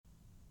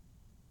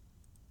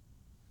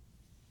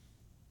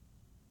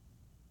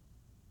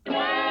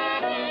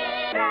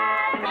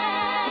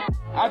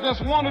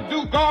just want to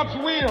do God's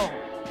will.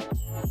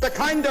 The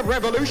kind of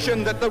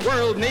revolution that the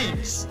world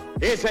needs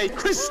is a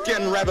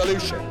Christian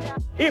revolution.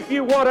 If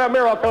you want a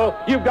miracle,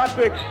 you've got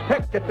to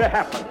expect it to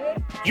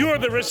happen. You are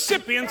the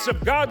recipients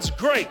of God's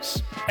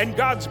grace and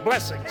God's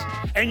blessings,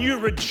 and you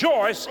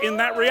rejoice in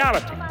that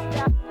reality.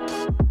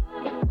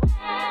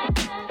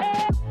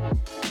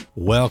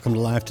 Welcome to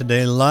Life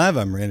Today Live.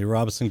 I'm Randy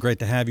Robinson. Great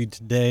to have you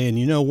today. And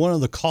you know, one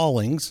of the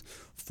callings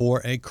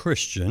for a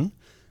Christian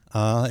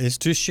is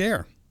to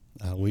share.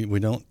 We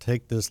don't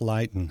take this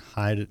light and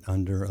hide it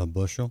under a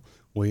bushel.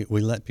 We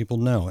let people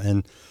know.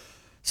 And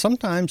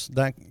sometimes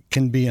that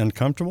can be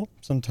uncomfortable.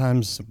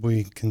 Sometimes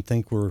we can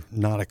think we're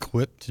not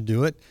equipped to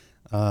do it,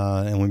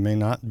 and we may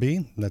not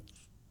be.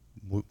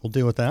 We'll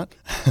deal with that.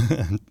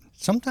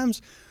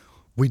 Sometimes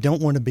we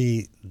don't want to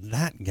be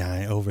that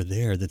guy over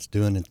there that's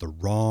doing it the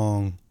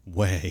wrong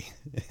way.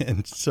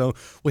 And so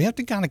we have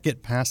to kind of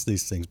get past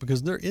these things,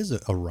 because there is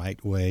a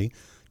right way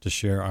to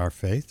share our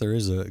faith. There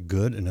is a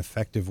good and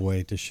effective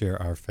way to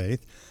share our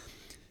faith.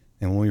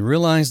 And when we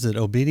realize that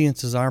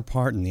obedience is our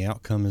part and the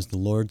outcome is the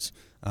Lord's,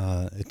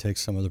 it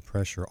takes some of the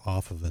pressure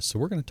off of us. So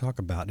we're going to talk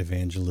about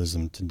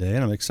evangelism today,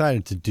 and I'm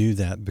excited to do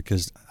that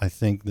because I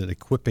think that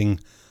equipping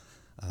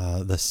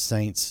the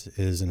saints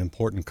is an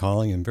important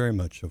calling and very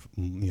much of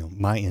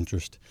my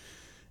interest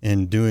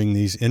in doing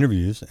these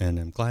interviews, and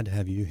I'm glad to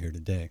have you here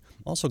today.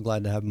 I'm also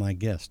glad to have my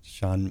guest,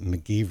 Sean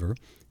McGever.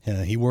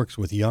 He works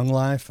with Young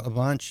Life a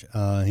bunch.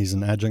 He's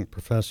an adjunct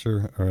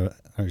professor, or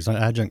he's an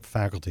adjunct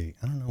faculty.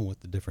 I don't know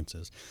what the difference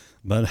is,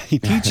 but he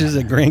teaches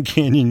at Grand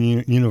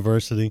Canyon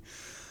University,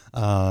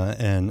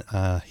 and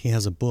he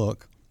has a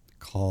book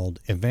called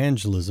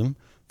Evangelism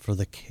for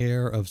the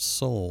Care of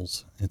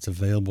Souls. It's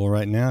available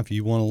right now. If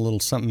you want a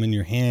little something in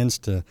your hands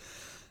to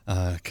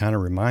kind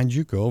of remind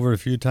you, go over it a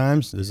few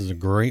times. This is a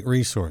great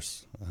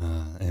resource,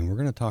 and we're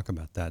going to talk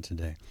about that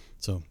today.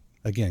 So,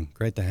 again,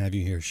 great to have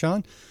you here.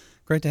 Sean,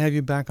 great to have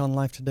you back on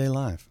Life Today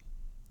Live.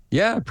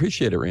 Yeah, I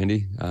appreciate it,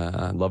 Randy.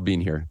 I love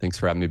being here. Thanks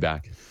for having me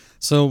back.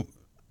 So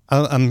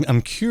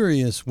I'm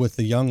curious with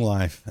the Young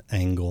Life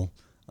angle,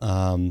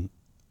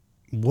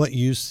 what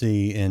you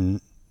see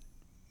in,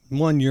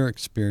 one, your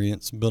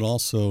experience, but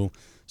also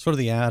sort of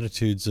the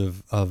attitudes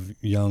of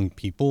young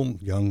people,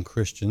 young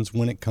Christians,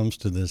 when it comes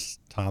to this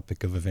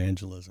topic of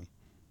evangelism.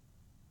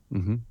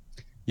 Mm-hmm.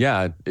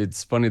 Yeah,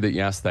 it's funny that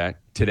you asked that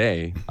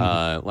today.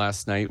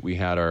 Last night we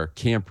had our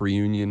camp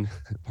reunion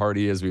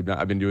party,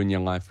 I've been doing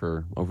Young Life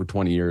for over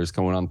 20 years,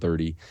 going on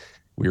 30.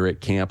 We were at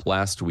camp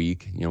last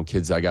week.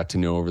 Kids I got to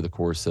know over the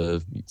course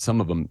of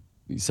some of them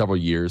several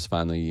years.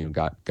 Finally,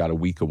 got a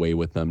week away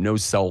with them. No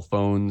cell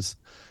phones,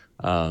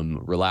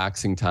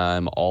 relaxing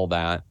time, all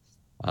that.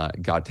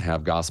 Got to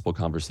have gospel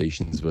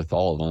conversations with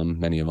all of them,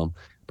 many of them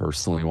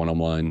personally,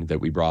 one-on-one that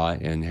we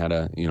brought, and had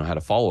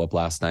a follow-up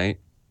last night.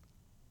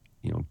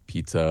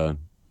 Pizza,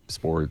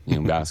 sport,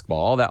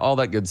 basketball, all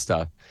that good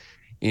stuff.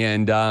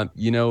 And,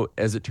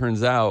 as it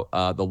turns out,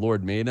 the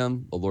Lord made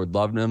them, the Lord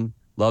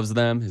loves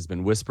them, has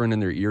been whispering in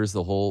their ears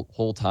the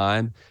whole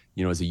time.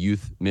 As a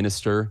youth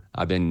minister,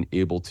 I've been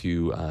able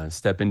to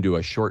step into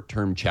a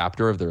short-term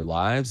chapter of their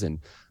lives and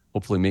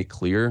hopefully make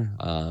clear,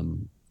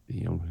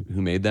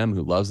 who made them,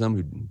 who loves them,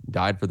 who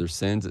died for their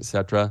sins,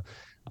 etc.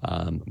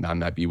 I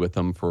might be with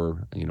them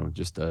for,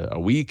 just a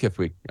week if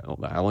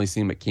I only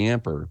see them at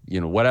camp, or,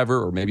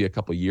 whatever, or maybe a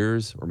couple of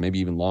years, or maybe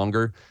even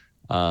longer.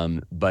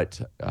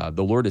 But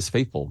the Lord is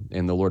faithful,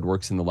 and the Lord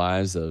works in the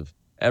lives of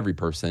every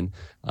person.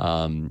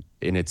 And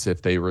it's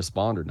if they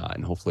respond or not.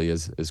 And hopefully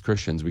as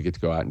Christians, we get to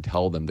go out and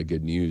tell them the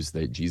good news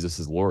that Jesus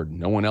is Lord.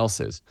 No one else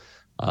is.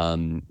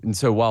 And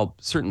so while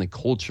certainly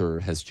culture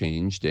has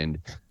changed and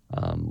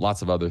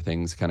lots of other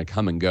things kind of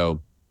come and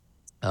go,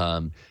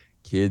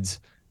 kids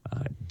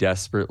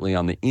desperately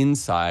on the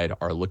inside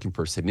are looking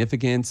for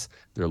significance.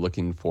 They're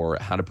looking for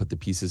how to put the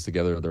pieces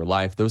together of their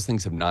life. Those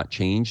things have not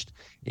changed.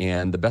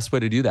 And the best way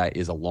to do that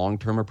is a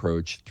long-term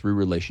approach through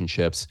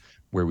relationships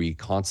where we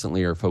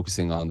constantly are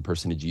focusing on the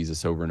person of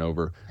Jesus over and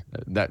over.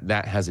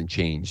 That hasn't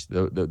changed.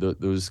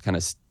 Those kind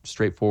of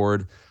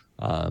straightforward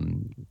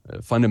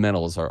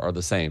fundamentals are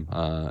the same.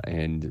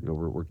 And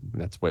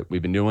that's what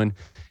we've been doing,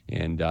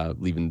 and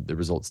leaving the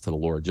results to the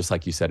Lord, just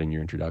like you said in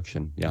your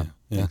introduction. Yeah.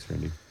 Thanks,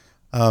 Randy.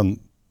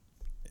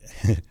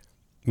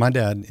 My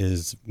dad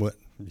is what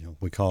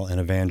we call an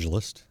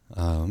evangelist.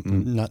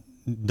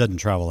 Doesn't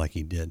travel like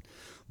he did,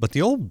 but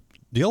the old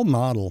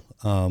model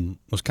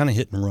was kind of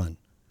hit and run.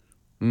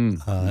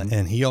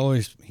 And he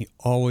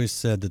always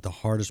said that the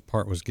hardest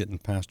part was getting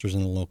pastors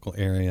in the local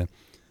area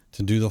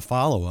to do the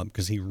follow-up,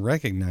 because he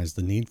recognized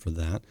the need for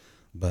that.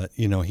 But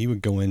he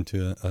would go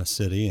into a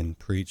city and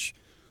preach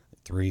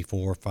 3,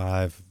 4,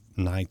 5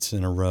 nights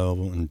in a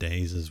row, and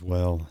days as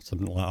well,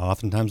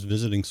 oftentimes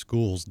visiting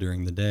schools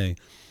during the day.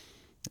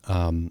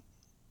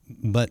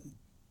 But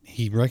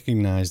he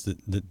recognized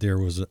that there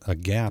was a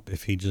gap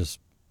if he just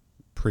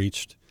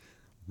preached.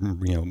 A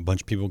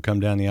bunch of people would come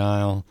down the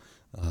aisle,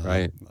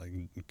 right,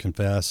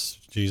 confess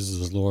Jesus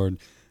is Lord,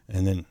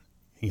 and then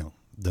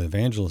the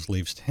evangelist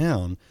leaves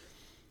town.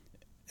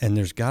 And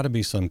there's got to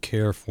be some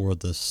care for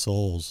the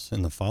souls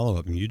in the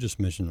follow-up. And you just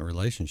mentioned the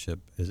relationship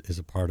is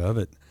a part of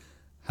it.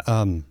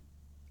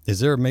 Is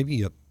there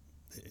maybe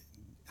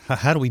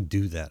how do we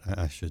do that,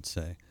 I should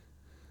say?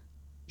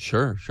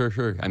 Sure.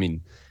 I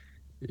mean,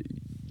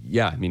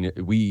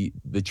 the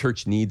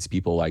church needs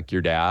people like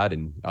your dad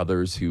and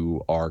others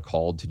who are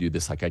called to do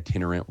this like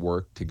itinerant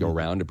work to go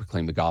around to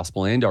proclaim the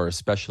gospel and are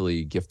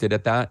especially gifted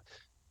at that.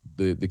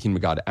 The kingdom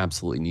of God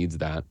absolutely needs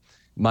that.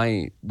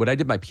 What I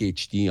did my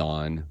PhD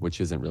on,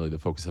 which isn't really the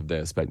focus of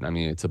this, but I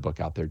mean, it's a book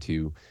out there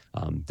too.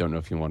 Don't know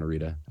if you want to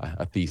read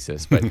a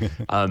thesis, but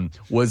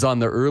was on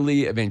the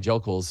early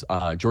evangelicals,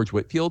 George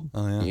Whitefield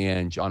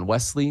and John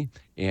Wesley,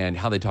 and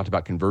how they talked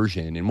about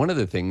conversion. And one of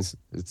the things,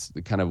 it's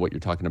kind of what you're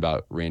talking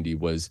about, Randy,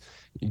 was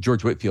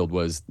George Whitefield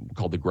was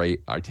called the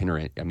great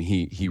itinerant. I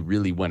mean, he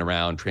really went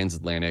around,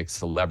 transatlantic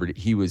celebrity.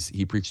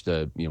 He preached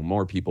to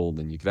more people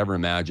than you could ever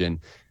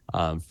imagine.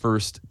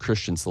 First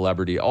Christian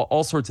celebrity,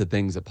 all sorts of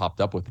things that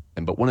popped up with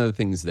him. But one of the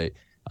things that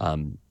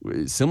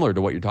similar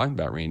to what you're talking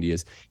about, Randy,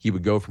 is he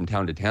would go from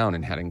town to town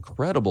and had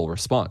incredible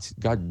response.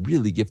 God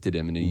really gifted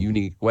him in a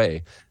unique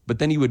way, but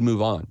then he would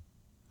move on.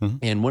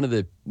 And one of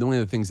the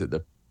things that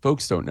the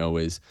folks don't know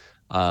is,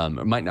 or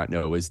might not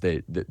know, is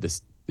that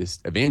this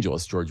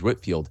evangelist, George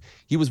Whitefield,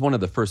 he was one of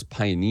the first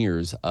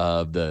pioneers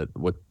of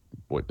what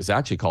was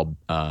actually called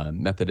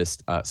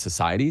Methodist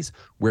societies,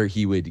 where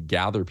he would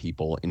gather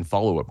people in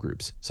follow-up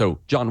groups. So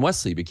John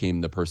Wesley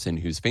became the person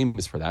who's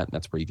famous for that, and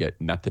that's where you get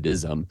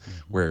Methodism,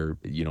 where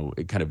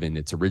it kind of in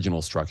its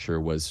original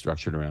structure was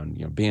structured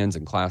around bands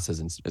and classes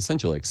and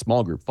essentially like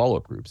small group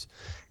follow-up groups.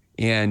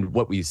 And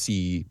what we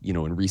see,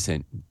 in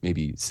recent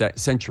maybe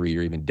century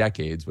or even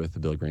decades with the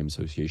Billy Graham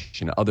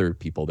Association, other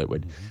people that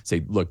would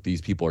say, look,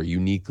 these people are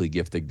uniquely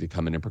gifted to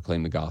come in and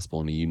proclaim the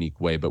gospel in a unique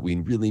way, but we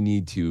really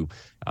need to,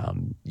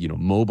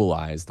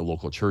 mobilize the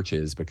local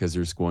churches because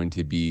there's going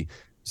to be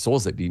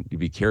souls that need to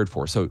be cared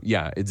for. So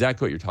yeah,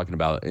 exactly what you're talking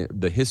about.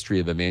 The history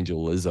of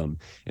evangelism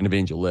and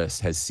evangelists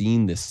has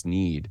seen this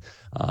need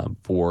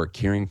for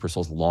caring for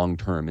souls long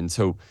term. And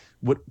so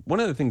one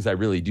of the things I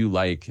really do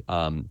like,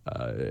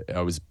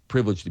 I was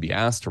privileged to be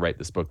asked to write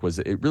this book, was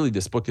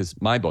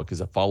my book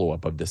is a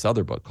follow-up of this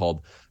other book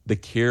called The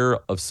Care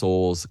of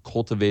Souls,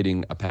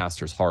 Cultivating a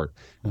Pastor's Heart.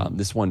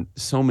 This won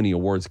so many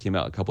awards, came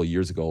out a couple of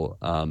years ago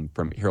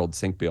from Harold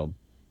Sinkfield.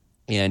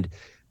 And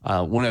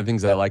one of the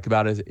things I like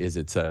about it is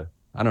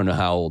I don't know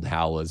how old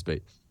Hal is,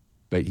 but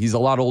he's a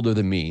lot older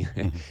than me.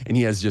 And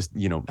he has just,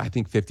 I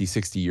think 50,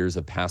 60 years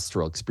of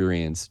pastoral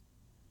experience.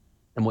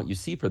 And what you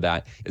see for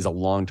that is a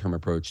long-term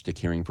approach to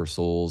caring for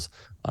souls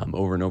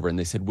over and over. And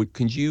they said,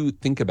 could you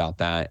think about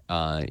that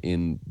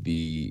in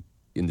the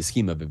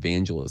scheme of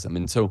evangelism?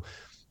 And so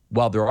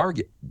while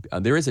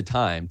there is a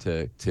time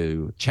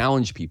to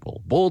challenge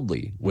people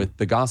boldly with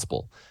the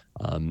gospel,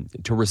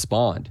 to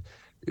respond,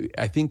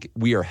 I think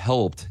we are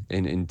helped,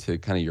 and to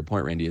kind of your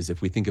point, Randy, is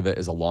if we think of it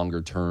as a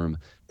longer-term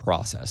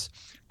process.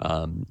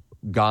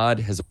 God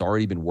has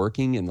already been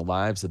working in the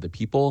lives of the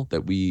people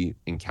that we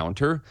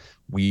encounter.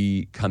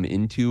 We come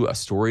into a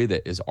story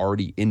that is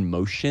already in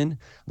motion.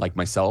 Like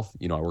myself,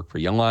 I work for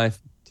Young Life.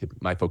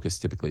 My focus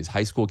typically is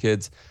high school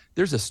kids.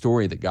 There's a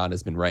story that God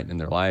has been writing in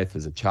their life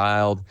as a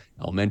child,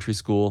 elementary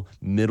school,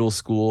 middle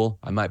school.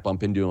 I might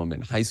bump into them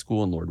in high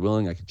school, and Lord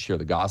willing, I could share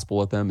the gospel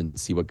with them and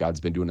see what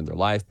God's been doing in their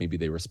life. Maybe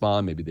they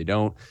respond, maybe they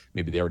don't,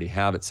 maybe they already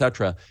have,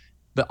 etc.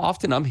 But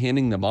often I'm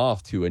handing them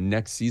off to a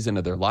next season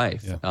of their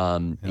life.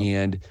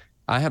 And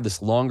I have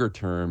this longer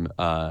term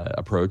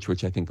approach,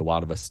 which I think a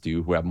lot of us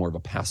do, who have more of a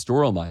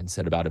pastoral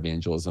mindset about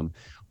evangelism,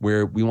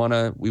 where we want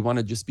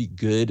to just be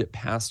good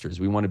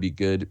pastors. We want to be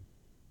good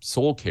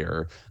soul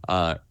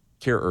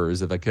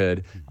carers, if I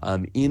could,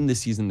 in the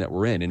season that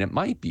we're in. And it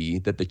might be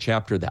that the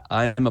chapter that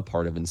I'm a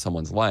part of in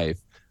someone's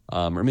life,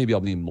 or maybe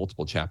I'll be in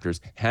multiple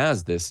chapters,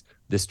 has this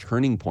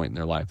turning point in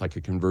their life, like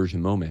a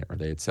conversion moment, or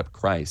they accept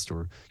Christ,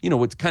 or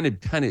what kind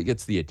of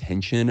gets the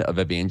attention of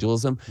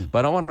evangelism.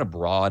 But I want to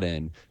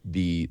broaden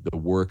the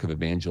work of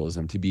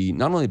evangelism to be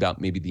not only about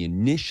maybe the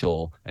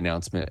initial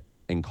announcement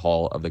and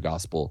call of the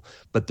gospel,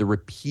 but the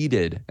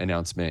repeated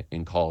announcement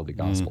and call of the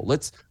gospel.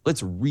 Let's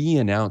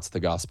re-announce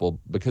the gospel,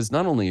 because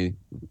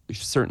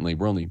certainly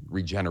we're only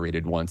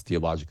regenerated once,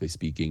 theologically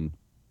speaking.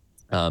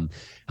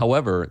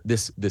 However,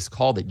 this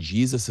call that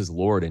Jesus is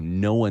Lord and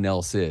no one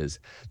else is,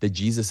 that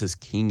Jesus is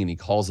King and he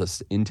calls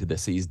us into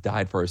this, that he's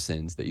died for our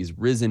sins, that he's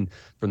risen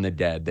from the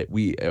dead, that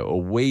we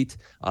await,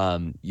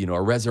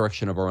 a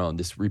resurrection of our own,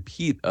 this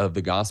repeat of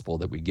the gospel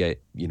that we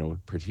get,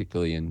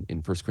 particularly in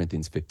 1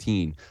 Corinthians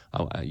 15.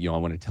 I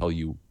want to tell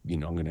you, I'm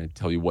going to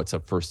tell you what's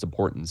of first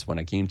importance when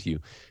I came to you.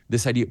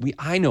 This idea,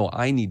 I know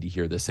I need to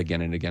hear this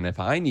again and again. If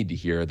I need to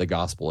hear the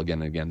gospel again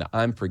and again, that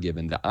I'm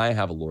forgiven, that I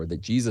have a Lord,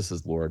 that Jesus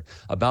is Lord,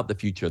 about the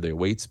future that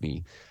awaits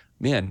me.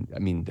 Man, I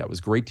mean, that was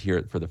great to hear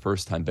it for the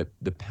first time, but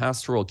the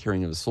pastoral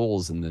caring of the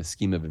souls in the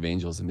scheme of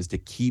evangelism is to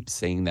keep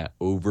saying that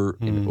over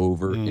and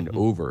over and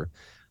over.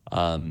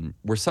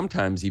 Where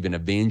sometimes even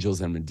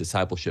evangelism and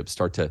discipleship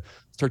start to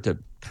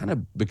kind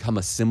of become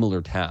a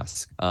similar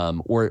task,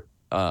 or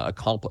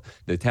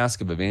the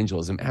task of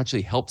evangelism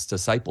actually helps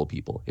disciple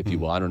people, if you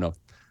will. I don't know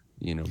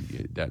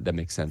if, that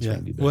makes sense, Yeah.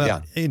 Randy. But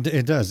Well,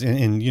 it does.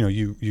 And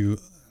you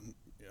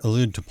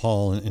allude to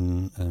Paul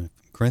in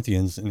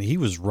Corinthians, and he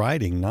was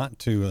writing not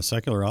to a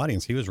secular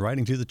audience. He was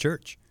writing to the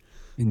church.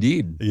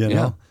 Indeed.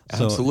 So,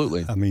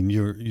 absolutely. I mean,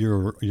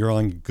 you're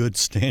on good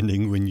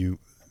standing when you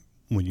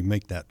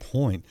make that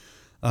point.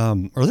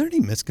 Are there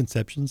any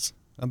misconceptions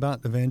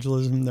about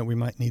evangelism that we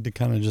might need to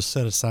kind of just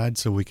set aside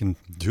so we can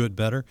do it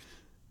better?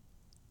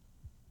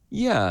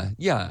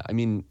 Yeah. I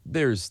mean,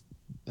 there's,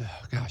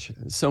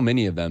 so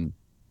many of them.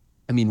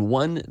 I mean,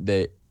 one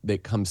that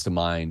comes to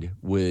mind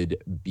would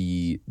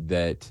be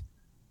that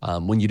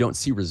when you don't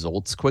see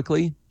results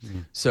quickly.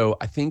 So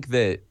I think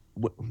that,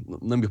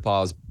 let me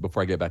pause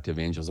before I get back to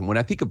evangelism. When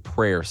I think of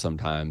prayer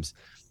sometimes,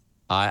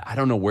 I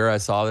don't know where I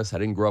saw this. I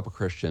didn't grow up a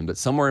Christian, but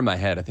somewhere in my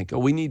head, I think,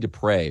 we need to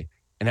pray.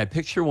 And I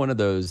picture one of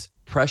those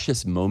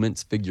Precious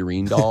Moments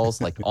figurine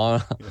dolls, like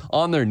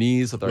on their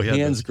knees with their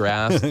hands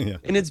grasped. Yeah.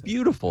 And it's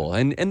beautiful.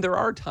 And there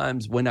are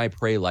times when I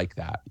pray like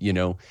that,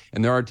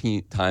 and there are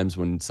times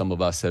when some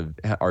of us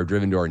are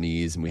driven to our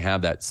knees and we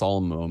have that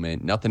solemn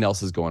moment, nothing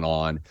else is going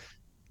on.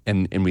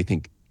 And we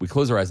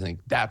close our eyes and think,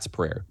 that's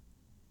prayer.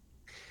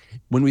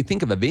 When we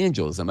think of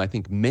evangelism, I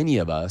think many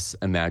of us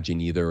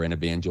imagine either an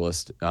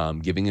evangelist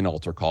giving an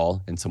altar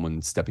call and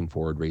someone stepping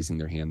forward, raising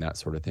their hand, that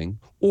sort of thing,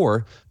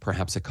 or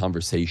perhaps a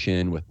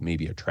conversation with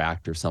maybe a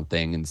tract or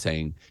something and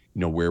saying,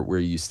 where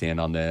you stand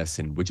on this,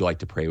 and would you like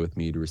to pray with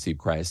me to receive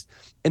Christ?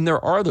 And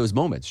there are those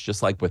moments,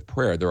 just like with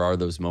prayer, there are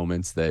those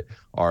moments that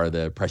are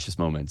the precious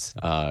moments,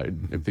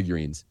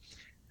 figurines.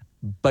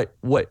 But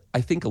what I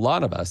think a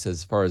lot of us,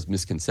 as far as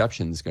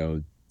misconceptions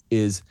go,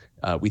 is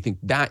we think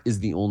that is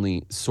the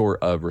only sort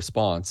of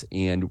response,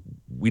 and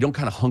we don't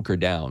kind of hunker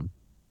down,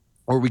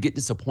 or we get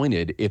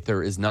disappointed if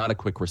there is not a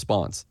quick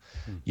response.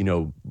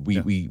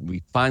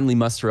 We finally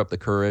muster up the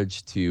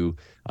courage to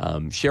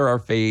share our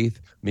faith.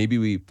 Maybe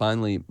we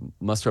finally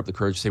muster up the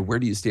courage to say, where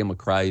do you stand with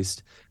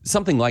Christ?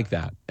 Something like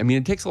that. I mean,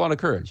 it takes a lot of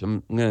courage.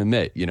 I'm going to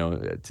admit,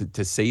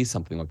 to say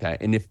something like that.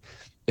 And if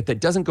that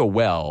doesn't go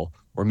well,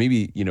 or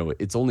maybe,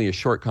 it's only a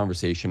short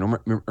conversation,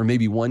 or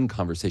maybe one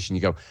conversation,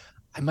 you go,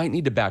 I might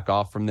need to back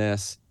off from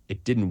this.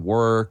 It didn't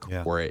work,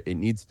 or it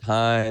needs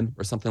time,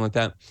 or something like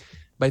that.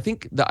 But I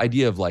think the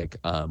idea of like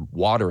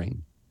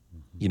watering,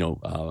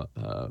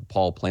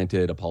 Paul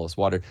planted, Apollos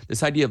watered,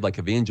 this idea of like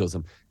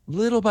evangelism,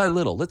 little by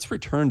little, let's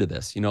return to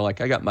this. Like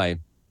I got my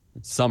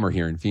summer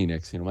here in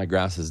Phoenix, my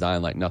grass is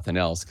dying like nothing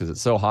else because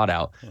it's so hot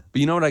out. But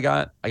you know what I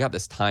got? I got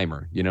this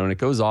timer, and it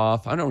goes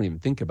off. I don't even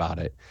think about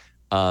it.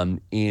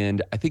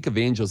 And I think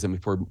evangelism,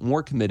 if we're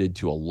more committed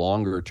to a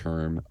longer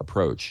term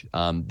approach,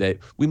 that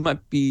we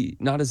might be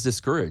not as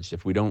discouraged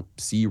if we don't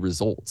see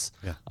results.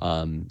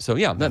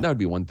 That would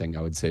be one thing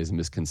I would say is a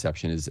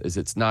misconception is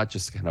it's not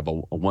just kind of a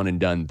one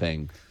and done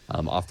thing.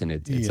 Often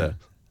it's a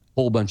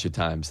whole bunch of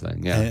times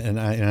thing. Yeah. And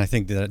I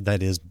think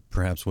that is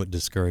perhaps what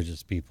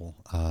discourages people,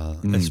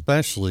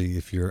 especially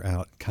if you're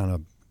out kind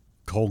of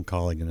cold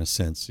calling in a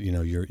sense.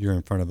 You're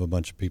in front of a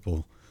bunch of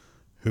people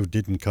who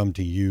didn't come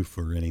to you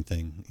for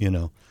anything,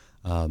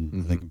 I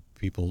think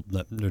people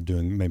that they're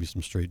doing maybe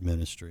some street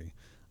ministry,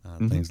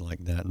 things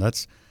like that. And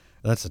that's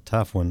a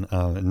tough one.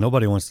 And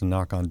nobody wants to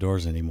knock on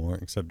doors anymore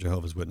except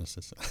Jehovah's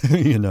Witnesses,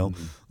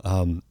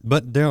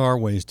 But there are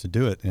ways to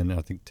do it. And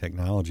I think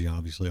technology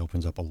obviously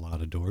opens up a lot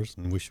of doors,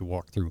 and we should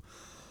walk through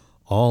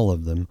all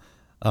of them.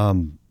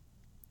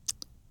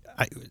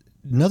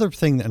 Another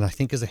thing that I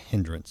think is a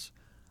hindrance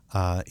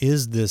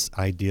is this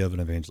idea of an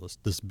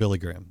evangelist, this Billy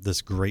Graham,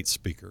 this great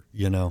speaker,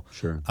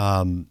 Sure.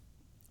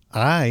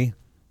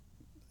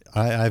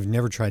 I've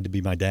never tried to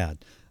be my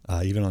dad,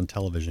 even on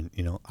television.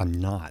 I'm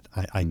not.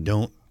 I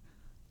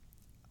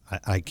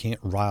can't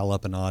rile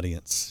up an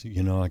audience.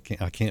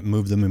 I can't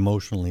move them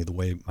emotionally the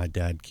way my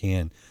dad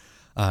can,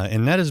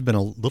 and that has been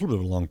a little bit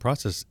of a long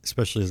process,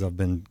 especially as I've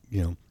been,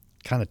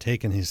 kind of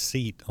taking his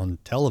seat on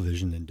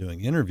television and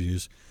doing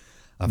interviews.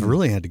 I've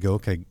really had to go,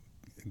 okay,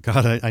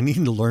 God, I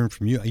need to learn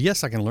from you.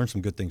 Yes, I can learn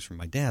some good things from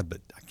my dad, but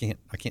I can't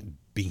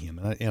be him,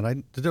 and I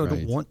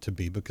don't want to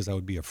be, because I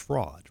would be a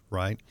fraud,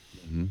 right?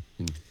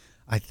 Mm-hmm.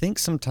 I think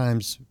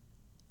sometimes,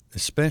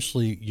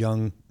 especially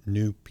young,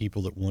 new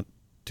people that want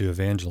to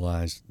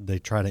evangelize, they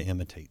try to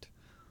imitate,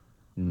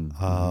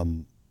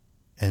 and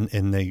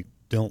they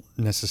don't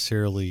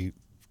necessarily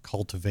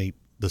cultivate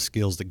the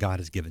skills that God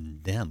has given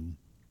them,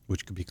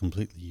 which could be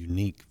completely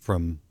unique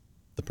from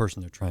the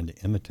person they're trying to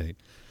imitate.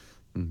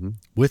 Mm-hmm.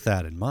 With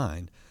that in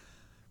mind,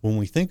 when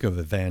we think of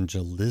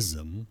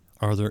evangelism,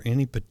 are there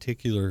any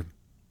particular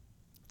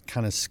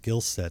kind of skill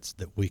sets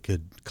that we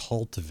could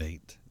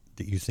cultivate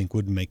that you think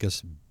would make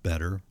us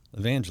better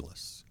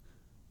evangelists?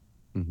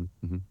 Mm-hmm.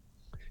 Mm-hmm.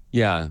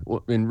 Yeah.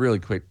 Well, and really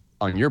quick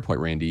on your point,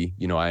 Randy,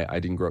 I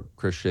didn't grow up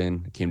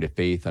Christian. I came to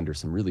faith under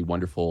some really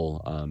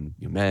wonderful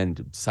men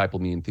to disciple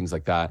me and things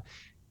like that.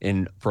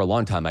 And for a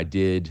long time, I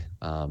did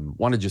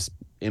want to just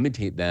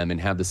imitate them and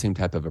have the same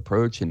type of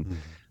approach. And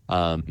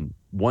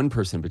one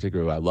person in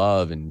particular who I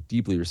love and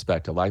deeply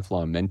respect, a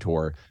lifelong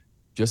mentor,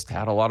 just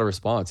had a lot of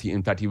response.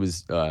 In fact, he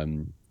was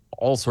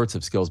all sorts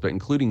of skills, but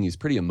including he's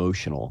pretty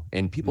emotional,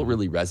 and people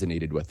really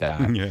resonated with that.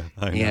 Yeah,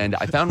 I know. And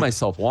I found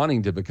myself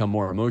wanting to become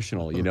more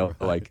emotional,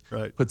 like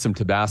put some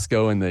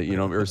Tabasco in the,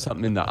 or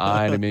something in the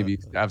eye to maybe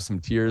have some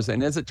tears.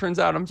 And as it turns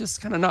out, I'm just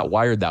kind of not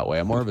wired that way.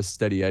 I'm more of a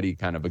steady Eddie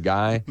kind of a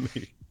guy.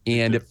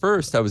 And at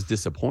first I was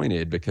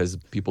disappointed because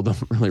people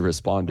don't really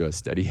respond to a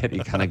steady Eddie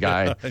kind of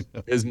guy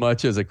as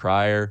much as a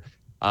crier.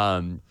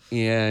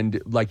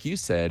 And like you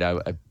said,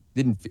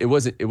 it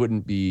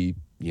wouldn't be,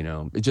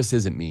 it just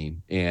isn't me.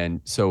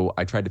 And so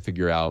I tried to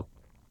figure out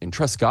and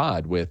trust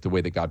God with the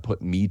way that God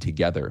put me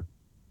together.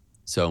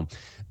 So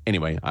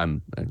anyway,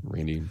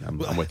 Randy, I'm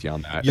with you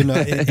on that.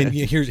 And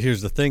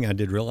here's the thing I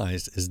did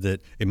realize is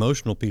that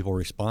emotional people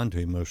respond to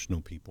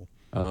emotional people.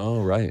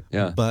 Oh, right.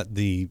 Yeah. But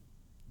the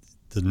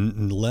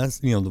less,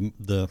 the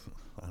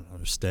I don't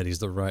know, steady's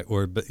the right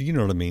word, but you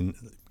know what I mean?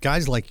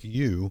 Guys like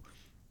you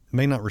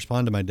may not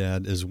respond to my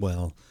dad as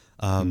well.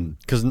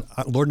 Because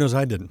Lord knows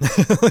I didn't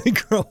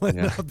growing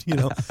up,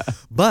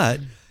 But,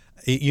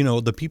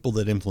 the people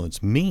that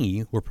influenced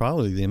me were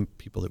probably the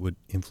people that would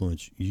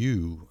influence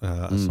you,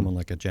 someone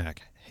like a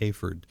Jack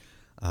Hayford,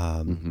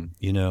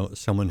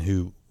 someone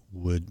who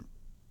would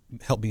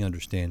help me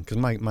understand. Because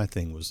my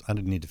thing was I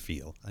didn't need to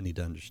feel. I need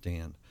to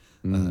understand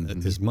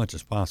as much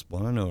as possible.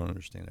 And I know I don't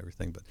understand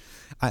everything. But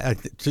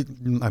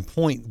my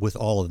point with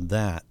all of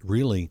that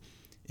really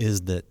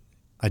is that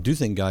I do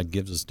think God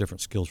gives us different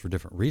skills for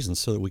different reasons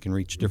so that we can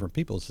reach different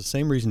people. It's the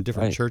same reason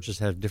different churches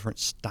have different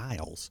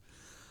styles.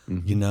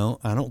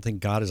 I don't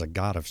think God is a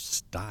God of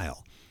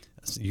style.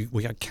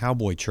 We got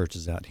cowboy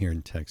churches out here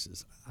in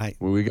Texas.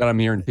 We got them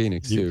here in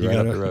Phoenix too, right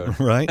up the road.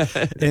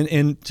 Right?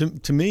 and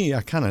to me,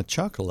 I kind of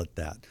chuckle at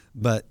that.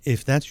 But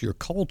if that's your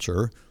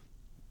culture,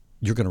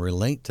 you're going to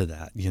relate to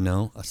that.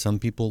 Some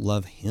people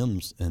love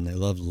hymns and they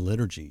love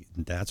liturgy.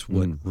 And that's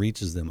what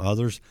reaches them.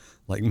 Others,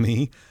 like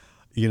me,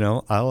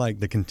 I like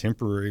the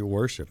contemporary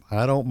worship.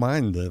 I don't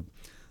mind the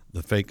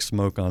fake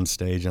smoke on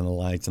stage and the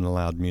lights and the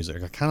loud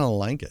music. I kind of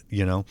like it,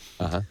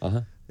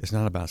 It's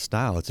not about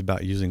style. It's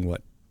about using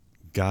what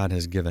God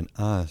has given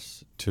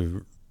us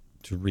to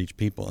reach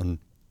people. And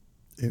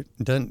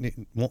it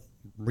won't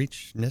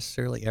reach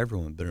necessarily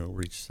everyone, but it'll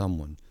reach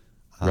someone.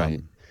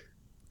 Right.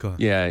 Go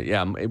ahead.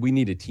 Yeah. We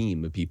need a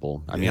team of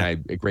people. I mean, I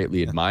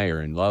greatly admire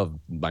and love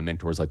my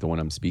mentors like the one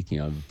I'm speaking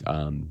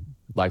of.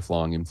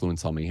 Lifelong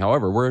influence on me.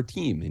 However, we're a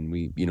team and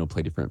we,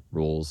 play different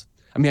roles.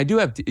 I mean, I do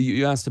have,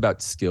 you asked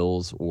about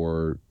skills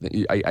or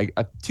I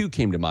two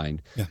came to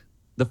mind. Yeah.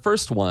 The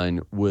first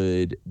one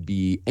would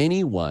be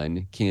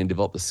anyone can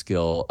develop the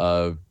skill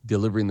of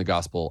delivering the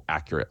gospel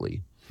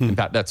accurately. In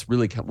fact, that's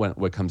really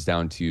what comes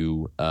down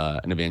to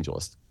an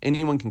evangelist.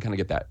 Anyone can kind of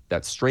get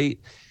that straight.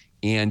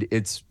 And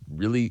it's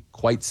really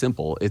quite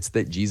simple. It's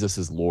that Jesus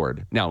is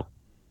Lord. Now,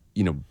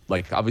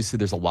 obviously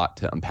there's a lot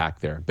to unpack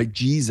there, but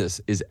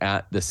Jesus is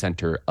at the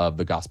center of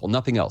the gospel,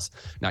 nothing else,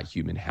 not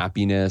human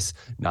happiness,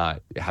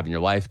 not having your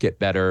life get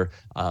better,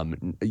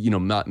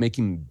 not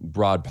making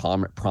broad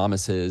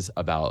promises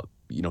about,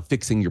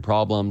 fixing your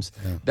problems.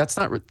 Yeah. That's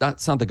not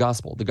the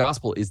gospel. The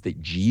gospel is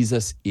that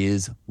Jesus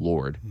is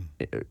Lord.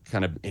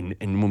 And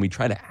when we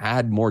try to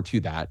add more to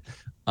that,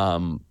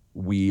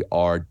 we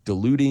are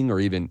diluting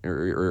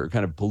or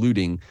kind of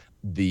polluting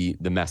the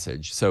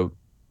message. So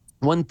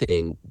one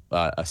thing,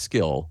 a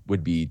skill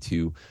would be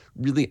to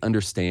really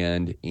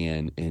understand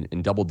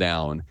and double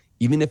down,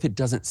 even if it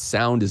doesn't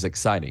sound as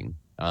exciting,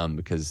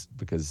 because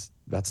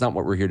that's not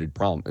what we're here to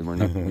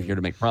we're here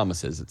to make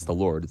promises. It's the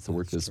Lord. It's the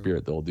work of the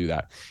Spirit that will do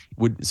that.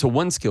 So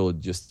one skill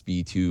would just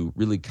be to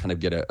really kind of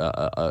get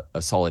a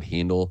solid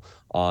handle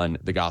on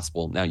the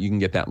gospel. Now you can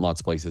get that in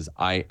lots of places.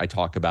 I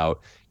talk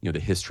about the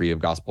history of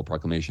gospel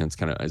proclamation. It's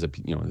kind of as a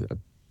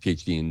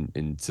PhD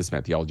in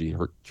systematic theology,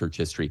 church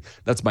history.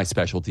 That's my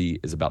specialty,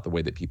 is about the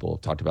way that people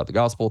have talked about the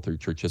gospel through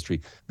church history.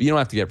 But you don't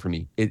have to get it from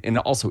me. And it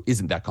also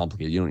isn't that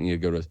complicated. You don't need to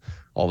go to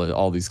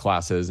all these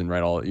classes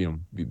and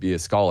be a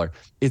scholar.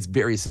 It's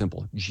very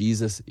simple.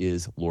 Jesus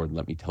is Lord.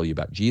 Let me tell you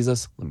about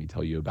Jesus. Let me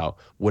tell you about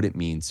what it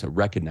means to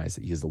recognize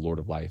that he is the Lord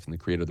of life and the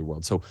creator of the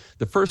world. So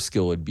the first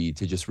skill would be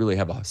to just really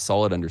have a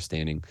solid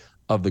understanding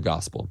of the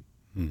gospel.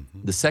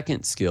 Mm-hmm. The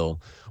second skill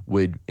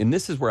and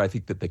this is where I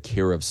think that the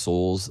care of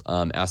souls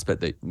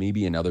aspect that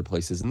maybe in other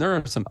places, and there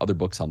are some other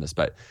books on this,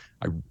 but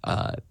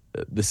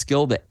the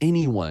skill that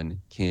anyone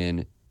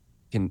can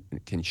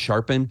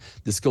sharpen,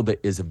 the skill that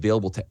is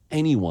available to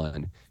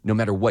anyone, no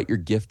matter what your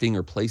gifting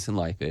or place in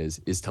life is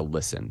to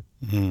listen.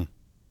 Mm-hmm.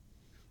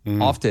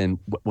 Mm-hmm. Often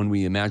when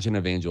we imagine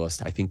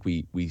evangelist, I think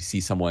we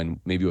see someone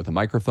maybe with a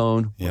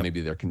microphone, or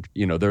maybe they're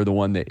the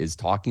one that is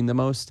talking the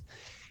most.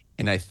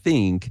 And I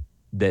think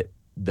that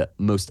the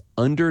most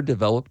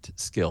underdeveloped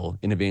skill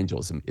in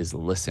evangelism is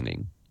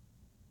listening.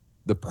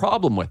 The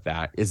problem with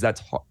that is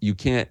you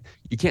can't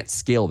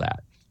scale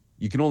that.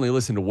 You can only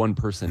listen to one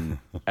person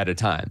at a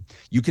time.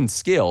 You can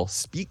scale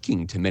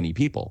speaking to many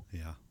people.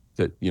 Yeah.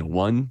 To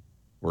one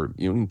or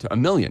to a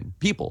million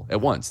people at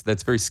once.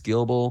 That's very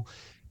scalable.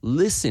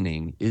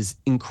 Listening is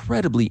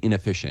incredibly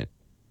inefficient.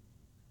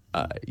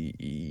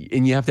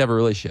 and you have to have a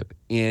relationship,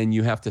 and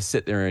you have to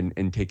sit there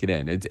and take it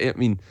in. I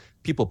mean,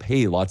 people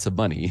pay lots of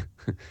money,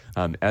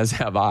 as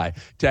have I,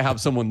 to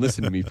have someone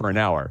listen to me for an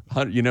hour.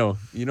 You know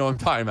what I'm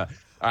talking about.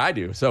 I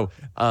do. So,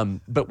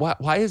 but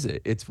why is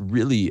it? It's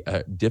really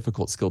a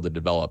difficult skill to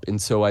develop.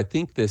 And so I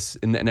think this,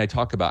 and I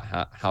talk about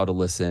how to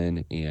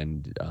listen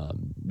and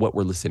what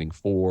we're listening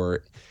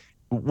for.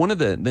 One of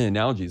the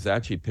analogies I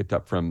actually picked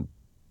up from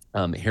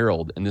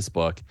Harold in this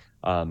book,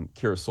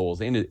 Care of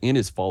Souls, and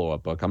his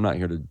follow-up book. I'm not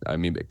here to,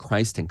 but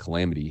Christ and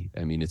Calamity.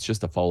 I mean, it's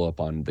just a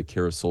follow-up on the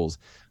Care of Souls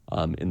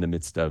in the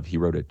midst of, he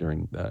wrote it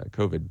during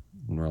COVID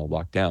when we're all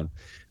locked down.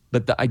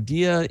 But the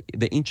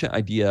ancient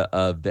idea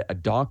of that a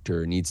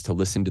doctor needs to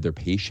listen to their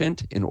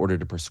patient in order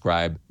to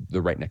prescribe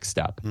the right next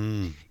step.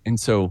 And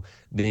so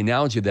the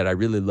analogy that I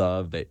really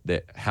love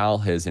that Hal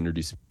has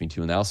introduced me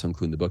to, and I also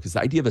include in the book, is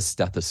the idea of a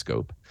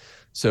stethoscope.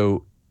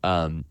 So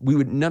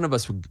none of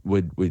us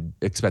would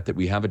expect that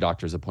we have a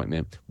doctor's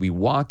appointment. We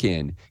walk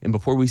in, and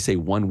before we say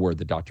one word,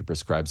 the doctor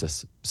prescribes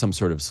us some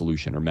sort of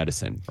solution or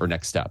medicine or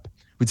next step.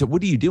 We'd say,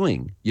 what are you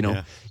doing?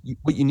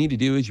 What you need to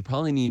do is you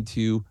probably need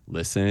to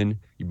listen.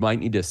 You might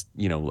need to,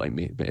 like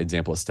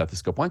example, a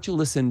stethoscope. Why don't you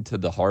listen to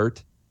the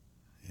heart?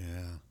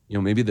 Yeah.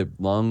 Maybe the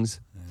lungs,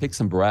 take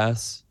some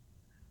breaths,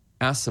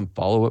 ask some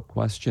follow-up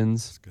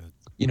questions. That's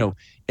good.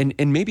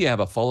 And maybe I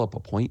have a follow-up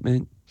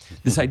appointment.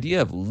 This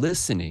idea of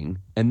listening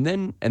and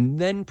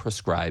then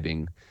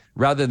prescribing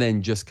rather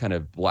than just kind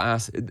of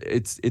blast.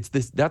 It's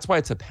this. That's why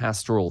it's a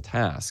pastoral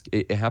task.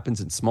 It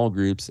happens in small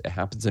groups. It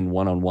happens in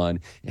one-on-one.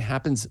 It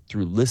happens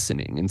through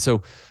listening. And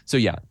so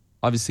yeah,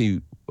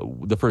 obviously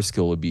the first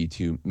skill would be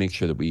to make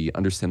sure that we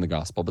understand the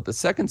gospel. But the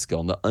second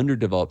skill, and the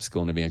underdeveloped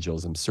skill in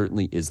evangelism,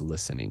 certainly is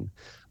listening.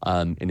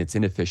 And it's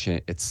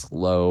inefficient, it's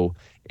slow,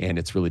 and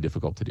it's really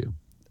difficult to do.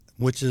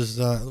 Which is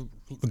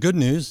good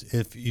news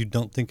if you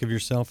don't think of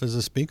yourself as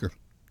a speaker.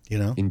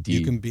 Indeed.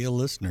 You can be a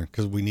listener,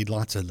 because we need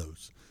lots of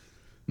those.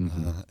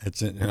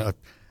 Mm-hmm.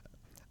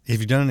 Have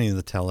you done any of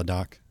the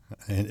teledoc?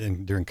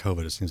 And during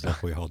COVID, it seems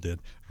like we all did,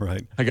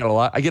 right? I get a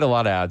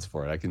lot of ads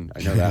for it.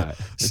 I know that.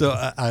 So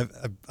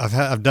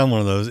I've done one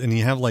of those, and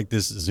you have like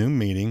this Zoom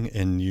meeting,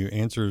 and you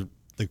answer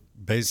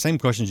the same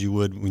questions you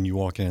would when you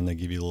walk in. They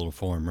give you a little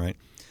form, right?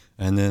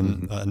 And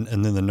then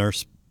and then the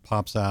nurse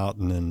pops out,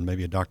 and then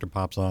maybe a doctor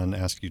pops on and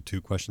asks you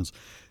 2 questions,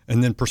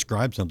 and then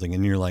prescribe something,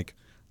 and you're like,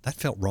 that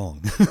felt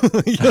wrong.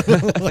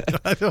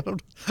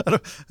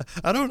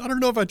 I don't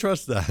know if I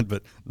trust that,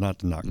 but not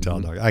to knock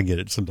teledoc. I get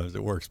it. Sometimes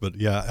it works, but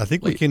yeah, I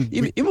think we can.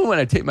 Even when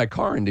I take my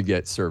car in to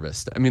get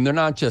serviced, they're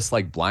not just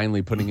like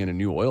blindly putting in a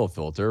new oil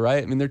filter,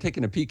 right? They're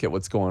taking a peek at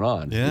what's going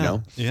on. Yeah.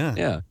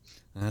 Yeah.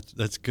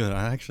 That's good.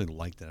 I actually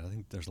like that. I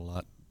think there's a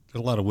lot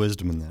of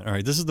wisdom in that. All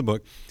right, this is the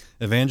book,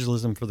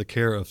 Evangelism for the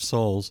Care of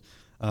Souls,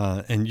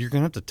 and you're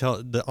gonna have to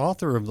tell the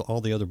author of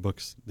all the other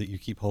books that you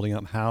keep holding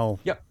up how.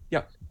 Yep.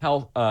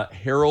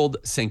 Harold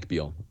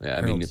Sankbeil.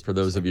 For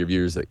those of your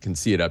viewers that can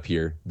see it up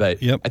here, but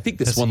I think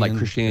this one, like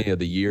Christianity of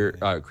the Year,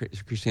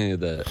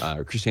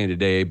 Christianity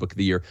Today, Book of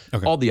the Year.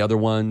 Okay. All the other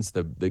ones,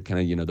 the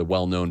kind of the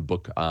well-known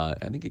book. I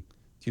think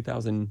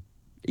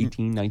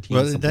 2018,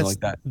 19, something like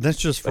that. That's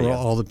just for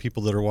all the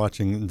people that are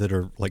watching that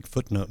are like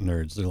footnote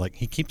nerds. They're like,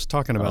 he keeps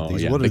talking about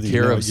these. Yeah. What are the these?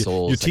 Care of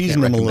Souls. You're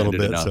teasing them a little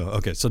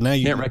bit. So now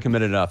you can't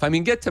recommend it enough.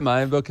 Get to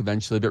my book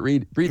eventually, but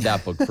read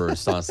that book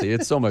first. Honestly,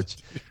 it's so much.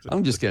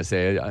 I'm just gonna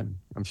say it.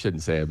 I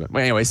shouldn't say it, but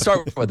anyway,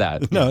 start with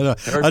that. No.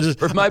 Or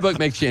if my book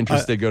makes you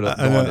interested, go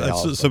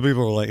to. So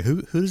people are like,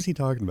 who is he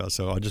talking about?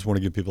 So I just want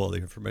to give people all the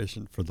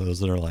information for those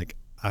that are like,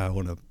 I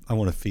want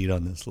to feed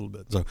on this a little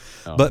bit. So,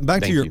 but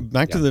back to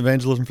the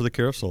Evangelism for the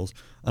Care of Souls,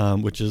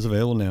 which is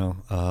available now.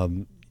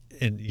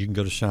 And you can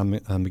go to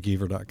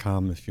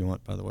McGever.com if you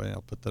want. By the way,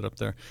 I'll put that up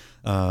there,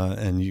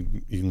 and you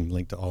can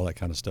link to all that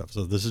kind of stuff.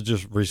 So this is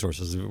just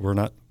resources.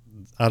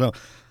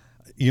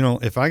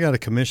 If I got a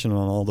commission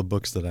on all the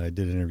books that I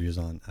did interviews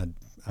on,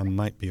 I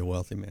might be a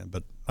wealthy man.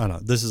 But I don't know.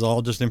 This is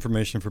all just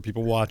information for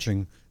people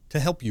watching to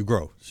help you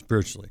grow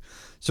spiritually.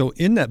 So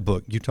in that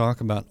book, you talk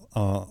about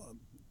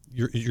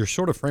your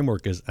sort of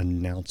framework is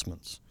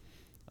announcements.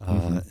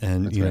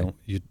 And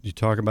you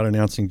talk about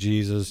announcing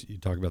Jesus, you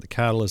talk about the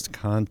catalyst, the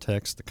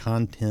context, the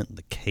content,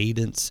 the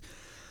cadence.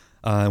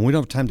 And we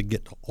don't have time to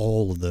get to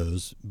all of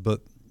those, but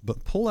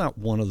pull out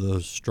one of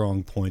those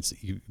strong points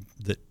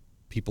that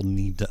people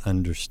need to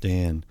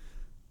understand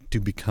to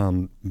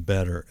become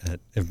better at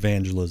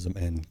evangelism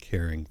and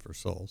caring for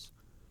souls.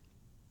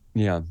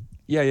 Yeah.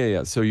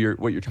 So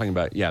what you're talking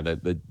about,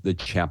 the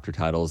chapter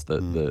titles,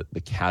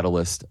 the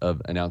catalyst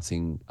of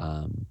announcing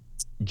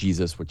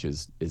Jesus, which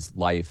is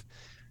life.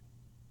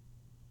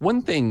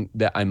 One thing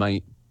that I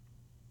might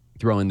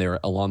throw in there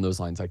along those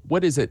lines, like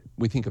what is it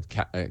we think of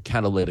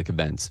catalytic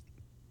events?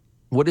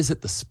 What is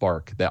it, the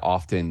spark that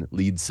often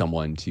leads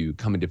someone to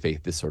come into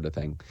faith, this sort of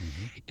thing?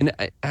 And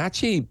I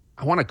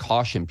want to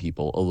caution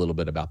people a little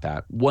bit about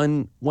that.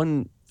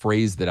 One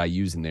phrase that I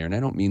use in there, and I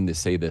don't mean to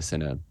say this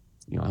in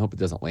I hope it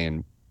doesn't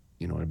land,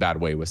 in a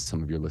bad way with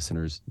some of your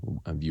listeners,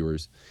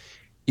 viewers,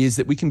 is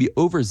that we can be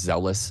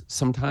overzealous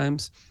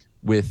sometimes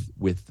with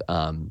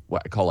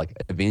what I call like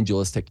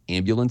evangelistic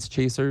ambulance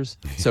chasers.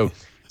 So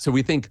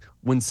we think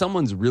when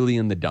someone's really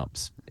in the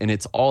dumps and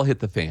it's all hit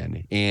the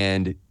fan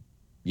and,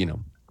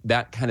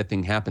 that kind of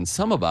thing happens,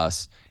 some of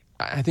us,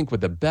 I think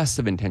with the best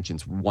of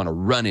intentions, want to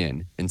run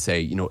in and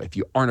say, if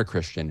you aren't a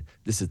Christian,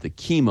 this is the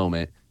key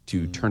moment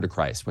to turn to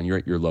Christ when you're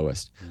at your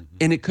lowest.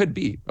 And it could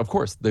be, of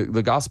course, the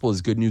gospel is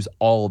good news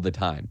all the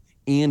time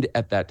and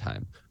at that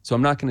time. So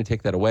I'm not going to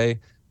take that away.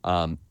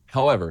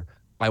 However,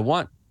 I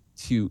want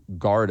to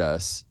guard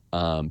us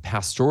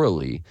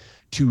pastorally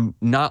to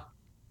not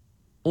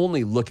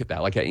only look at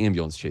that like an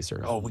ambulance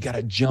chaser. Oh, we got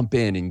to jump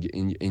in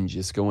and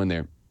just go in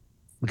there.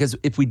 Because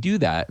if we do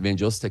that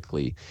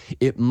evangelistically,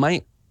 it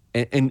might,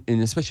 and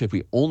especially if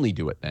we only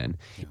do it then,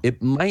 it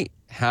might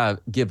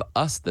give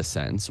us the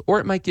sense,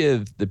 or it might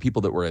give the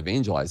people that we're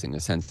evangelizing a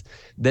sense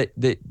that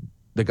the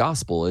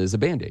gospel is a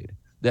Band-Aid,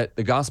 that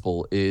the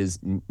gospel is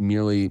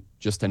merely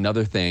just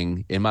another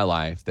thing in my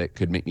life that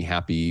could make me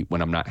happy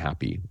when I'm not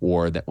happy,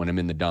 or that when I'm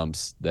in the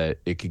dumps that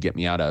it could get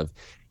me out of.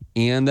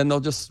 And then they'll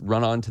just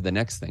run on to the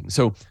next thing.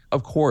 So,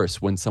 of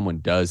course, when someone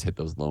does hit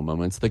those low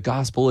moments, the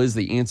gospel is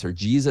the answer.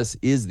 Jesus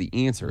is the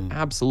answer,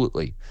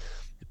 absolutely.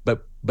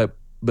 But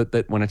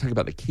that when I talk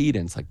about the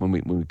cadence, like when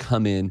we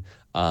come in,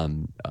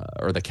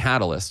 or the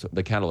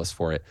catalyst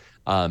for it,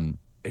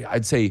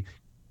 I'd say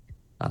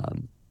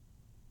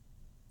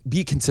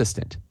be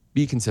consistent.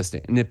 Be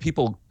consistent. And if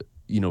people,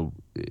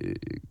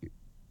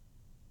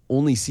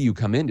 only see you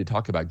come in to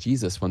talk about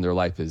Jesus when their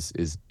life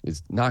is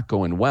not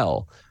going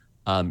well,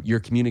 you're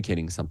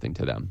communicating something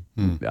to them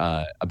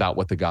about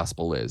what the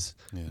gospel is,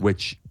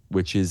 which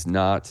is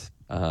not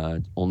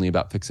only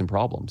about fixing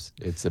problems.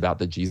 It's about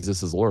that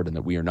Jesus is Lord and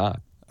that we are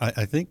not.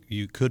 I think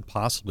you could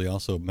possibly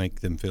also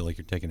make them feel like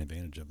you're taking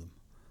advantage of them.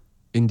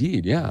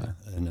 Indeed, yeah.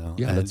 And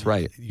that's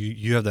right.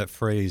 You have that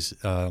phrase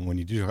when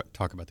you do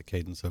talk about the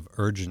cadence of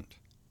urgent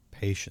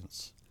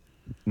patience.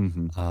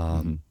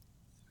 And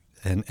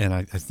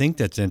I think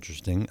that's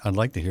interesting. I'd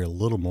like to hear a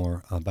little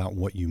more about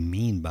what you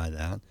mean by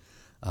that,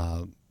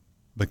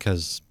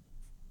 because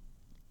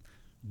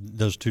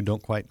those two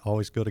don't quite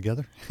always go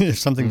together. If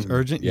something's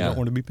urgent, you don't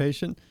want to be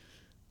patient.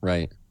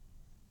 Right.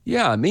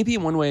 Yeah, maybe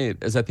in one way,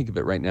 as I think of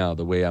it right now,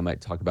 the way I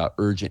might talk about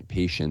urgent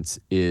patience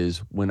is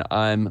when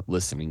I'm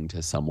listening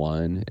to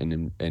someone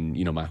and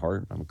my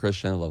heart, I'm a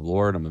Christian, I love the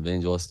Lord, I'm an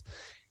evangelist.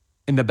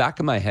 In the back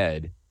of my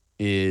head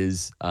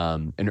is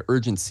an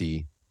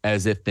urgency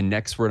as if the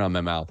next word on my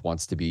mouth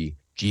wants to be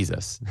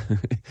Jesus.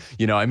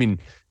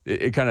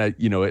 It kind of,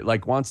 it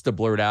like wants to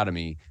blurt out of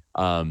me.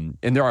 And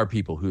there are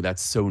people who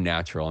that's so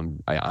natural.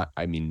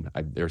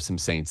 There's some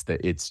saints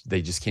that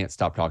they just can't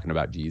stop talking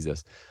about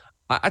Jesus.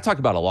 I talk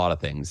about a lot of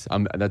things.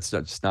 That's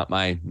just not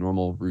my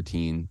normal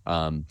routine.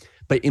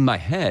 But in my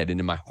head and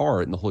in my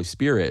heart, and the Holy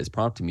Spirit is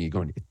prompting me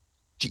going,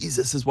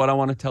 Jesus is what I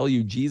want to tell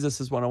you.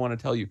 Jesus is what I want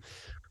to tell you.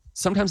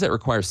 Sometimes that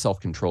requires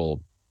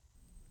self-control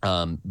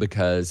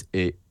because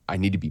I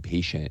need to be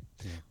patient.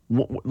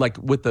 Like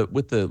with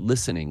the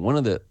listening, one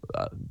of the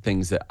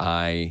things that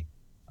I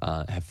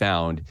have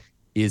found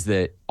is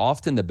that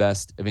often the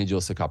best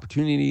evangelistic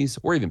opportunities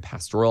or even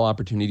pastoral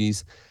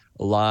opportunities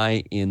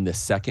lie in the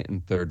second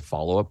and third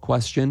follow-up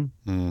question.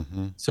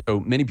 So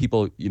many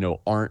people,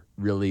 aren't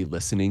really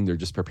listening. They're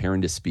just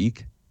preparing to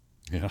speak.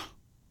 Yeah.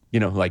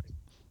 Like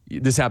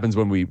this happens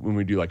when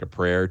we do like a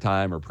prayer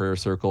time or prayer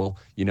circle,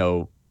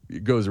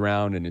 it goes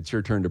around and it's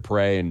your turn to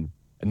pray. And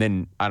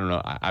then, I don't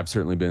know, I've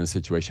certainly been in a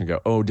situation go,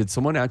 oh, did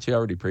someone actually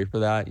already pray for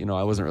that?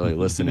 I wasn't really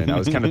listening. I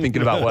was kind of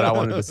thinking about what I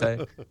wanted to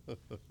say.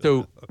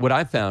 So what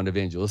I found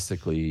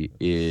evangelistically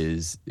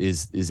is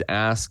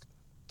ask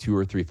 2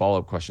 or 3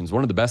 follow-up questions.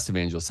 One of the best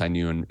evangelists I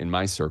knew in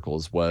my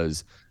circles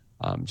was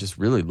just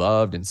really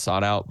loved and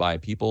sought out by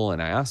people.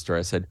 And I asked her,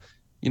 I said,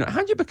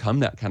 how'd you become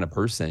that kind of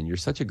person? You're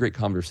such a great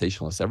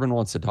conversationalist. Everyone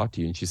wants to talk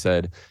to you. And she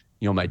said,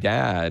 my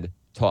dad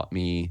taught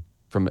me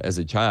as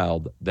a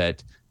child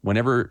that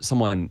whenever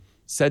someone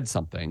said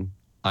something,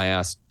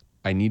 I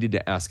needed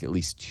to ask at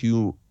least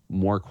 2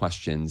 more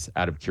questions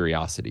out of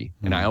curiosity.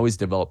 And I always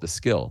developed a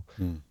skill.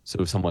 So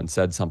if someone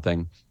said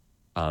something,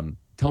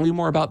 tell me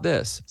more about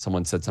this.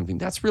 Someone said something,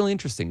 that's really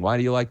interesting. Why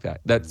do you like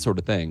that? That sort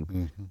of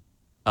thing.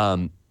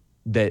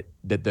 That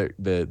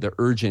the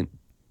urgent,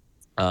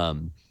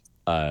 or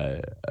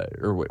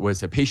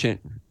was a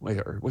patient,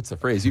 what's the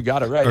phrase? You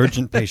got it right.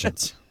 Urgent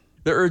patience.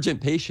 The urgent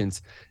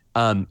patience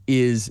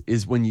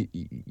is when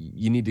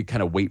you need to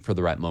kind of wait for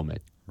the right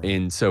moment. Right.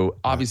 And so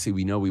obviously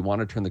we know we want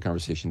to turn the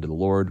conversation to the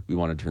Lord. We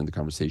want to turn the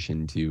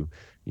conversation to,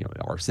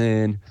 our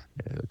sin,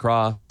 the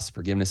cross,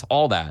 forgiveness,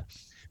 all that.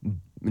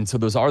 And so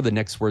those are the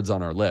next words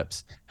on our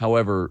lips.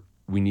 However,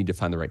 we need to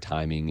find the right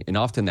timing. And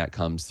often that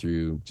comes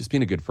through just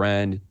being a good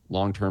friend,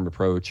 long-term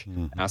approach,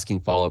 asking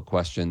follow-up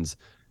questions.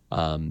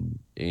 That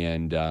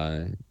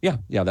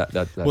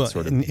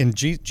sort of. And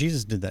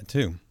Jesus did that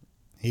too.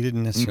 He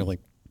didn't necessarily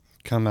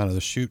come out of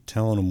the chute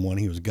telling them what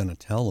he was going to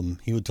tell them.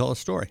 He would tell a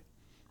story,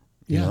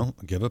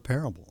 give a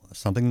parable,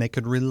 something they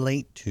could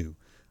relate to,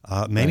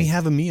 maybe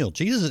have a meal.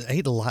 Jesus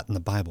ate a lot in the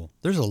Bible.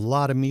 There's a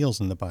lot of meals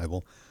in the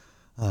Bible.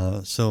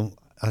 So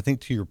I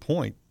think to your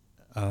point,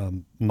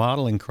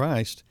 modeling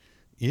Christ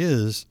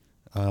is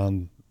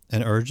an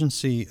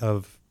urgency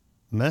of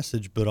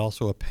message, but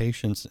also a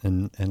patience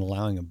and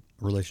allowing a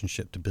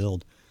relationship to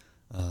build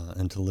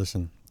and to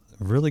listen.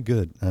 Really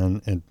good.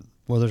 And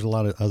well, there's a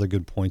lot of other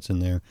good points in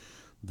there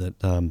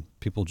that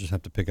people just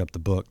have to pick up the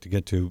book to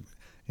get to.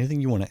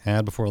 Anything you want to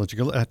add before I let you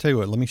go? I'll tell you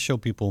what, let me show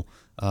people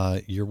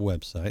your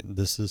website.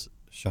 This is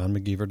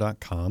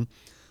SeanMcGever.com.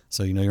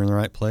 So you know you're in the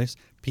right place.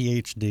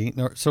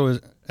 PhD. So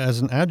as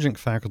an adjunct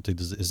faculty,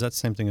 is that the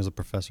same thing as a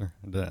professor?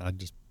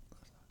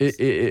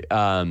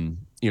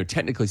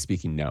 Technically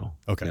speaking, no.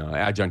 Okay.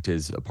 Adjunct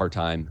is a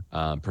part-time.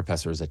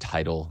 Professor is a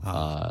title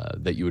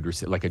that you would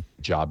receive, like a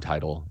job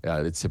title.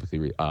 It's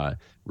typically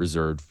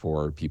reserved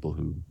for people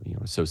who,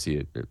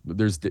 associate.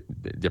 There's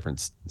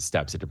different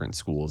steps at different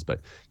schools, but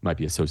you might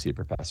be associate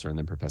professor and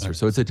then professor. Okay.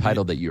 So it's a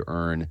title that you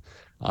earn.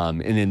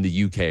 And in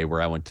the UK,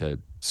 where I went to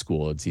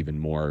school, it's even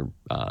more.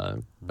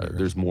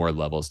 There's more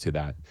levels to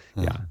that.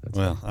 Yeah.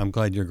 Well, I'm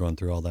glad you're going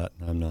through all that.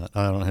 I'm not.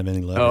 I don't have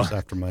any letters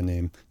after my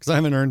name because I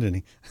haven't earned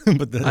any.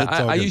 But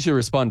I usually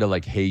respond to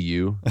like "Hey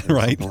you,"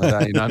 right?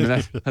 Like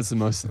that. That's the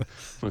most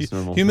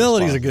normal.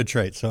 Humility is a good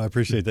trait, so I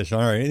appreciate that,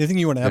 Sean. All right, anything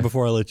you want to add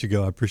before I let you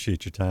go? I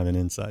appreciate your time and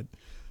insight.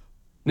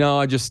 No,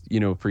 I just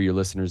for your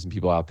listeners and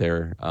people out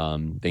there,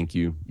 thank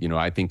you.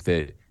 I think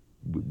that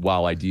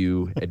while I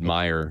do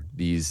admire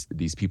these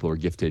people who are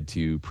gifted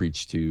to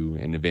preach to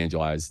and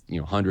evangelize,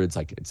 hundreds,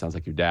 like it sounds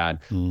like your dad,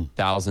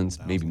 thousands,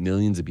 maybe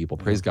millions of people.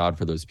 Praise God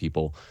for those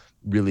people.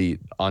 Really,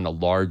 on a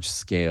large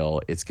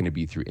scale, it's going to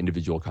be through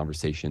individual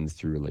conversations,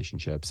 through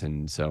relationships.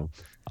 And so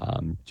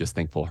just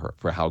thankful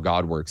for how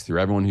God works through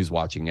everyone who's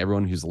watching,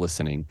 everyone who's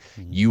listening.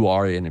 You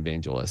are an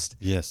evangelist.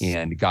 Yes.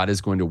 And God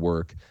is going to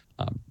work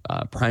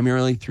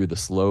primarily through the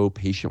slow,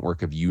 patient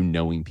work of you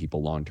knowing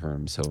people long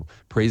term. So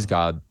praise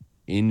God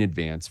in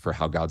advance for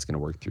how God's going to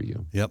work through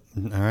you. Yep.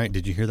 All right.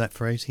 Did you hear that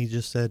phrase he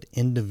just said?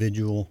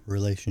 Individual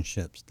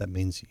relationships. That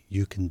means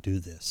you can do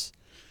this.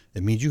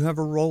 It means you have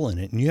a role in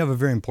it, and you have a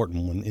very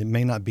important one. It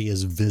may not be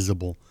as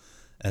visible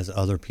as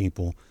other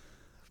people,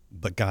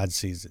 but God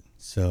sees it.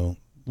 So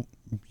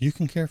you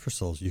can care for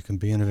souls. You can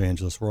be an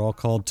evangelist. We're all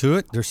called to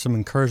it. There's some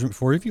encouragement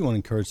for you. If you want to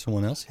encourage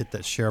someone else, hit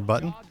that share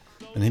button.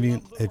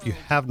 And if you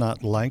have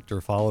not liked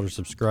or followed or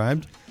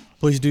subscribed,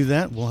 please do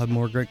that. We'll have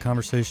more great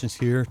conversations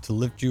here to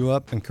lift you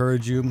up,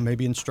 encourage you,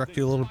 maybe instruct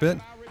you a little bit.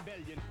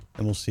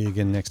 And we'll see you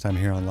again next time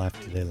here on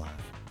Life Today Live.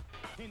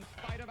 In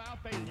spite of our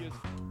failures,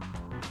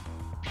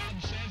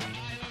 God says,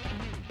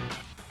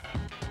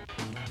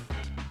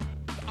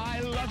 I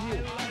love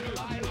you.